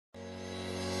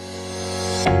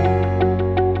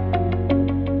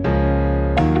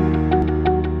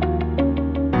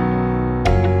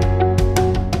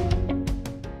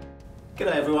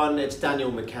it's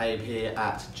Daniel McCabe here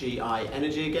at GI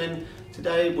Energy again.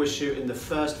 Today we're shooting the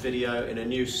first video in a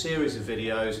new series of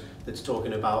videos that's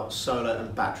talking about solar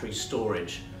and battery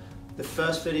storage. The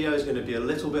first video is going to be a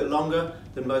little bit longer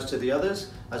than most of the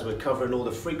others as we're covering all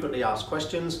the frequently asked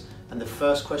questions, and the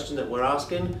first question that we're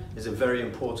asking is a very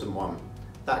important one.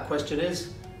 That question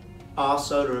is, are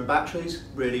solar and batteries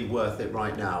really worth it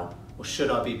right now? Or should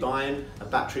I be buying a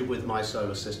battery with my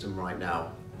solar system right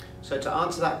now? So to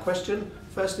answer that question,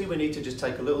 firstly we need to just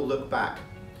take a little look back.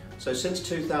 So since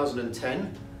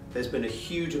 2010, there's been a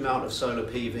huge amount of solar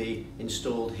PV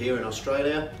installed here in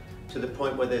Australia, to the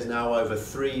point where there's now over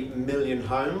 3 million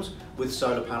homes with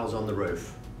solar panels on the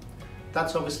roof.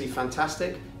 That's obviously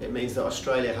fantastic. It means that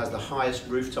Australia has the highest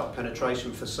rooftop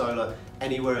penetration for solar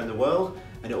anywhere in the world,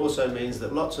 and it also means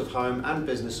that lots of home and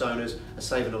business owners are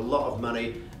saving a lot of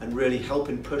money and really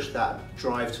helping push that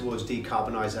drive towards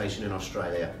decarbonisation in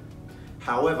Australia.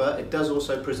 However, it does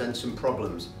also present some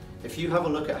problems. If you have a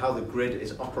look at how the grid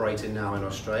is operating now in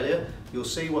Australia, you'll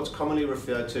see what's commonly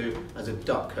referred to as a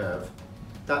duck curve.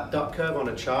 That duck curve on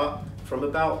a chart, from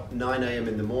about 9 AM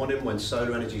in the morning when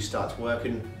solar energy starts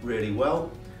working really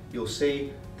well, you'll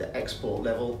see the export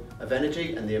level of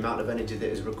energy and the amount of energy that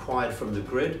is required from the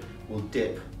grid will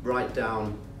dip right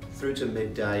down through to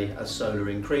midday as solar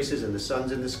increases and the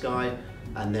sun's in the sky,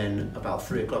 and then about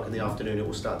 3 o'clock in the afternoon it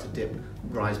will start to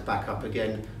rise back up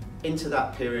again into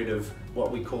that period of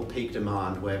what we call peak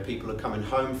demand, where people are coming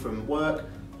home from work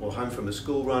or home from a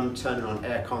school run, turning on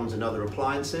air cons and other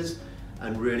appliances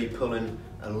and really pulling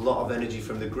a lot of energy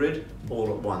from the grid all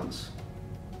at once.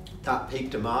 That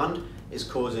peak demand is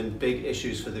causing big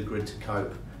issues for the grid to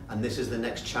cope, and this is the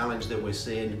next challenge that we're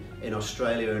seeing in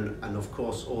Australia and of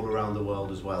course all around the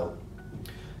world as well.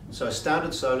 So a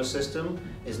standard solar system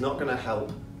is not going to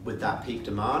help with that peak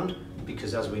demand,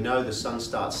 because as we know, the sun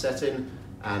starts setting,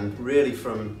 and really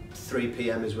from 3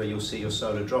 PM is where you'll see your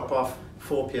solar drop off.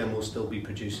 4 PM will still be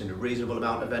producing a reasonable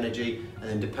amount of energy, and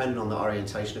then depending on the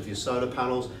orientation of your solar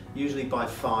panels, usually by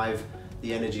 5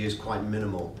 the energy is quite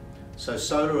minimal. So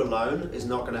solar alone is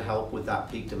not going to help with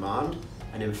that peak demand,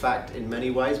 and in fact in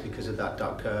many ways, because of that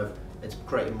duck curve, it's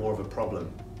creating more of a problem.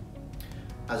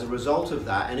 As a result of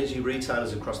that, energy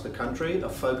retailers across the country are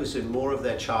focusing more of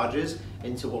their charges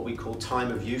into what we call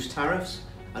time of use tariffs,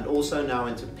 and also now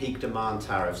into peak demand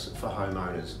tariffs for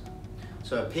homeowners.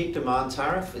 So a peak demand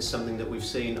tariff is something that we've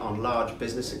seen on large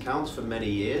business accounts for many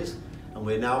years, and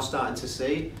we're now starting to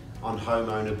see on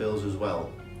homeowner bills as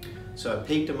well. So a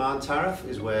peak demand tariff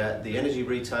is where the energy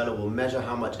retailer will measure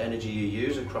how much energy you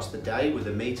use across the day with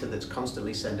a meter that's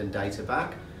constantly sending data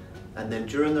back. And then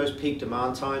during those peak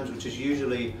demand times, which is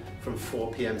usually from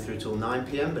 4 PM through till 9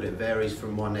 PM, but it varies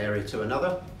from one area to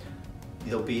another,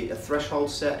 there'll be a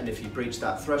threshold set, and if you breach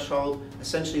that threshold,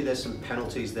 essentially there's some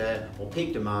penalties there, or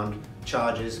peak demand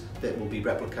charges that will be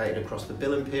replicated across the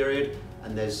billing period,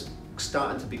 and there's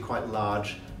starting to be quite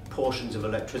large portions of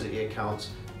electricity accounts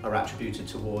are attributed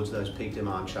towards those peak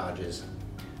demand charges.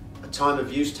 A time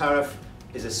of use tariff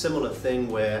is a similar thing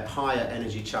where higher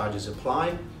energy charges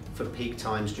apply for peak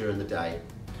times during the day.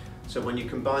 So when you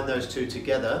combine those two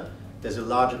together, there's a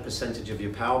larger percentage of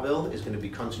your power bill is going to be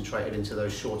concentrated into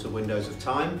those shorter windows of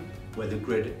time where the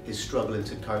grid is struggling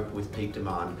to cope with peak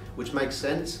demand, which makes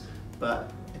sense,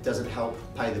 but it doesn't help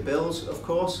pay the bills, of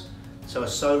course. So a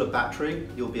solar battery,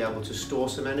 you'll be able to store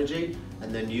some energy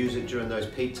and then use it during those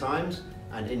peak times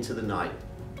and into the night.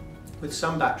 With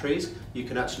some batteries, you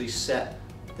can actually set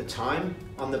the time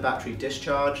on the battery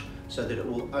discharge so that it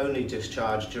will only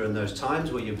discharge during those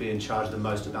times where you're being charged the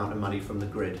most amount of money from the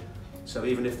grid. So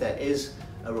even if there is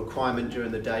a requirement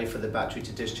during the day for the battery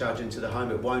to discharge into the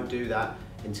home, it won't do that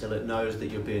until it knows that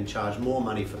you're being charged more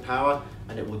money for power,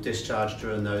 and it will discharge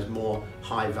during those more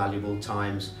high valuable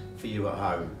times for you at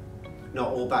home. Not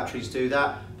all batteries do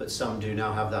that, but some do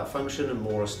now have that function, and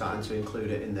more are starting to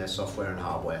include it in their software and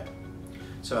hardware.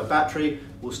 So a battery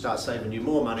will start saving you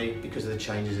more money because of the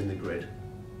changes in the grid.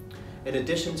 In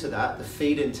addition to that, the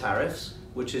feed-in tariffs,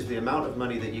 which is the amount of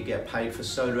money that you get paid for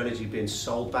solar energy being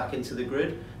sold back into the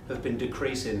grid, have been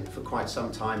decreasing for quite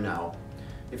some time now.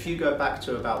 If you go back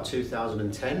to about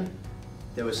 2010,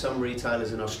 there were some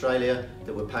retailers in Australia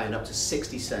that were paying up to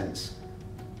 60 cents.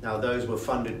 Now those were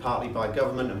funded partly by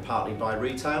government and partly by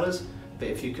retailers, but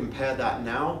if you compare that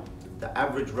now, the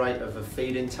average rate of a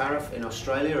feed-in tariff in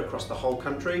Australia across the whole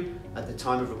country at the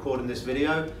time of recording this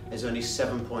video is only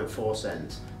 7.4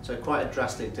 cents. So quite a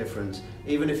drastic difference.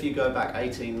 Even if you go back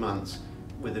 18 months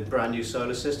with a brand new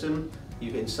solar system,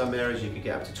 in some areas you could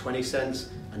get up to 20 cents,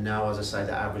 and now, as I say,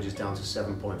 the average is down to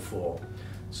 7.4.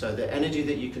 So the energy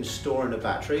that you can store in a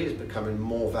battery is becoming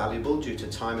more valuable due to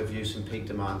time of use and peak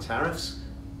demand tariffs.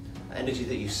 energy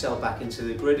that you sell back into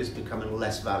the grid is becoming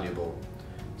less valuable.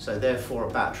 So therefore a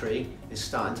battery is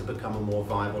starting to become a more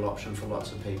viable option for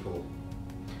lots of people.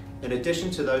 In addition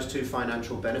to those two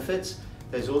financial benefits,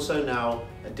 there's also now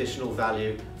additional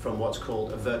value from what's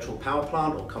called a virtual power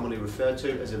plant, or commonly referred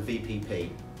to as a VPP.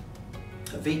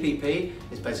 A VPP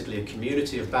is basically a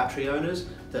community of battery owners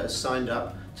that are signed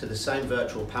up to the same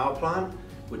virtual power plant,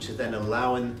 which is then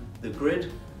allowing the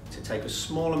grid to take a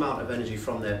small amount of energy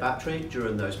from their battery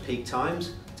during those peak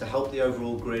times to help the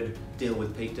overall grid deal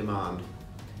with peak demand.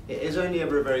 It is only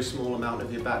ever a very small amount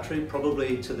of your battery,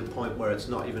 probably to the point where it's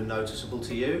not even noticeable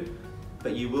to you,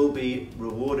 but you will be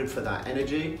rewarded for that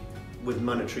energy with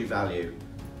monetary value.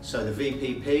 So the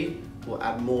VPP will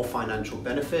add more financial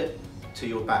benefit to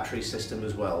your battery system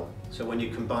as well. So when you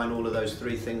combine all of those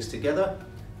three things together,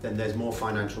 then there's more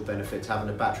financial benefits having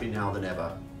a battery now than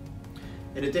ever.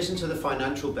 In addition to the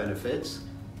financial benefits,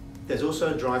 there's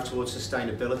also a drive towards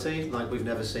sustainability like we've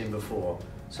never seen before.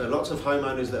 So lots of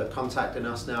homeowners that are contacting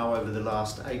us now over the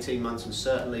last 18 months, and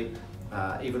certainly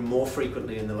even more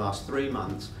frequently in the last 3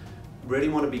 months, really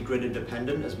want to be grid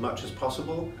independent as much as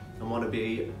possible and want to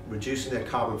be reducing their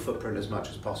carbon footprint as much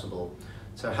as possible.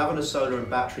 So having a solar and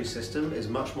battery system is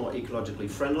much more ecologically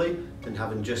friendly than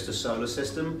having just a solar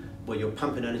system where you're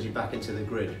pumping energy back into the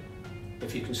grid.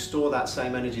 If you can store that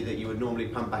same energy that you would normally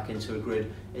pump back into a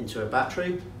grid into a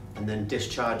battery and then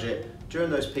discharge it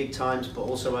during those peak times, but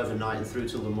also overnight and through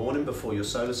till the morning before your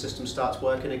solar system starts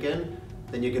working again,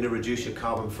 then you're going to reduce your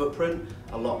carbon footprint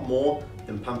a lot more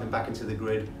than pumping back into the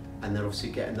grid and then obviously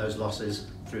getting those losses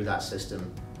through that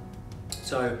system.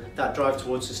 So that drive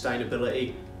towards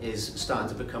sustainability is starting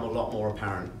to become a lot more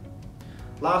apparent.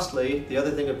 Lastly, the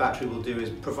other thing a battery will do is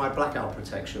provide blackout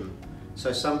protection.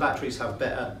 So some batteries have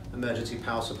better emergency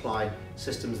power supply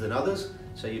systems than others,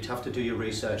 so you'd have to do your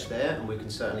research there, and we can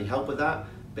certainly help with that.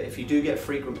 But if you do get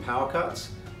frequent power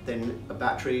cuts, then a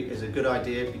battery is a good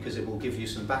idea because it will give you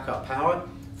some backup power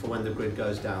for when the grid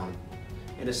goes down.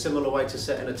 In a similar way to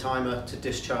setting a timer to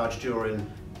discharge during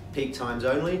peak times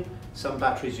only, some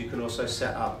batteries you can also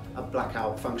set up a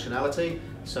blackout functionality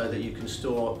so that you can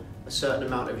store a certain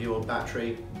amount of your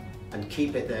battery and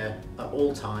keep it there at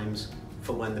all times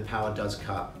for when the power does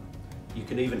cut. You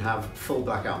can even have full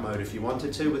blackout mode if you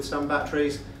wanted to with some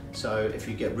batteries. So if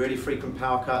you get really frequent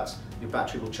power cuts, your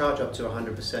battery will charge up to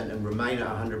 100% and remain at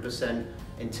 100%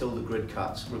 until the grid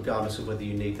cuts, regardless of whether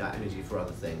you need that energy for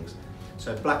other things.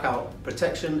 So blackout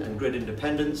protection and grid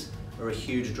independence are a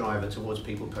huge driver towards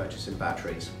people purchasing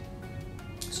batteries.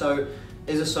 So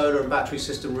is a solar and battery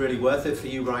system really worth it for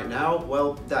you right now?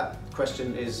 Well, that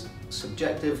question is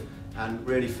subjective and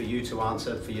really for you to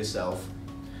answer for yourself.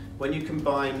 When you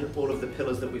combine all of the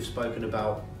pillars that we've spoken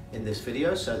about in this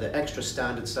video, so the extra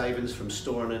standard savings from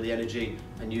storing the energy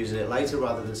and using it later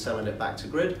rather than selling it back to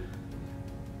grid,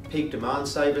 peak demand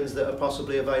savings that are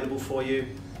possibly available for you,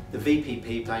 the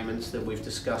VPP payments that we've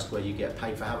discussed where you get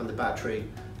paid for having the battery,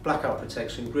 blackout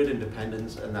protection, grid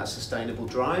independence, and that sustainable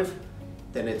drive,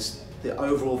 then it's the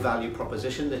overall value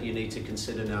proposition that you need to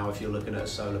consider now if you're looking at a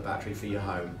solar battery for your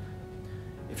home.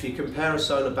 If you compare a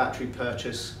solar battery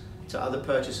purchase to other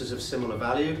purchases of similar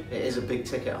value, it is a big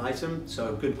ticket item, so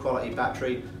a good quality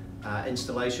battery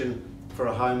installation for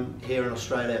a home here in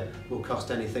Australia will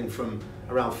cost anything from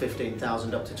around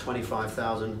 15,000 up to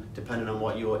 25,000, depending on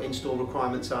what your install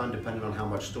requirements are and depending on how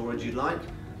much storage you'd like.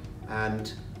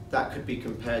 And that could be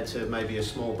compared to maybe a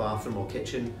small bathroom or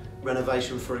kitchen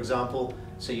renovation, for example.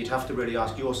 So you'd have to really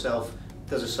ask yourself,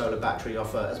 does a solar battery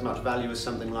offer as much value as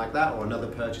something like that, or another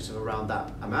purchase of around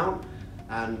that amount?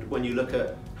 And when you look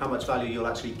at how much value you'll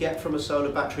actually get from a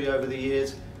solar battery over the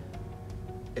years,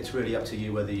 it's really up to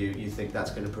you whether you think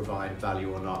that's going to provide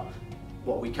value or not.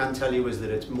 What we can tell you is that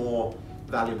it's more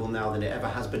valuable now than it ever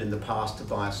has been in the past to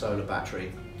buy a solar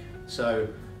battery. So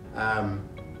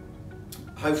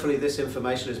hopefully this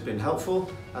information has been helpful.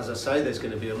 As I say, there's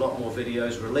going to be a lot more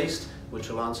videos released which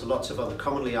will answer lots of other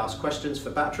commonly asked questions for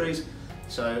batteries.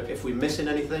 So if we're missing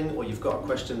anything or you've got a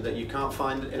question that you can't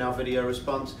find in our video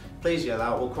response, please yell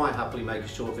out. We'll quite happily make a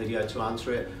short video to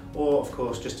answer it, or of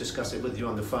course just discuss it with you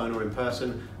on the phone or in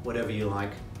person, whatever you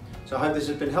like. So I hope this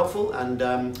has been helpful, and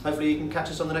hopefully you can catch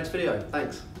us on the next video.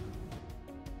 Thanks.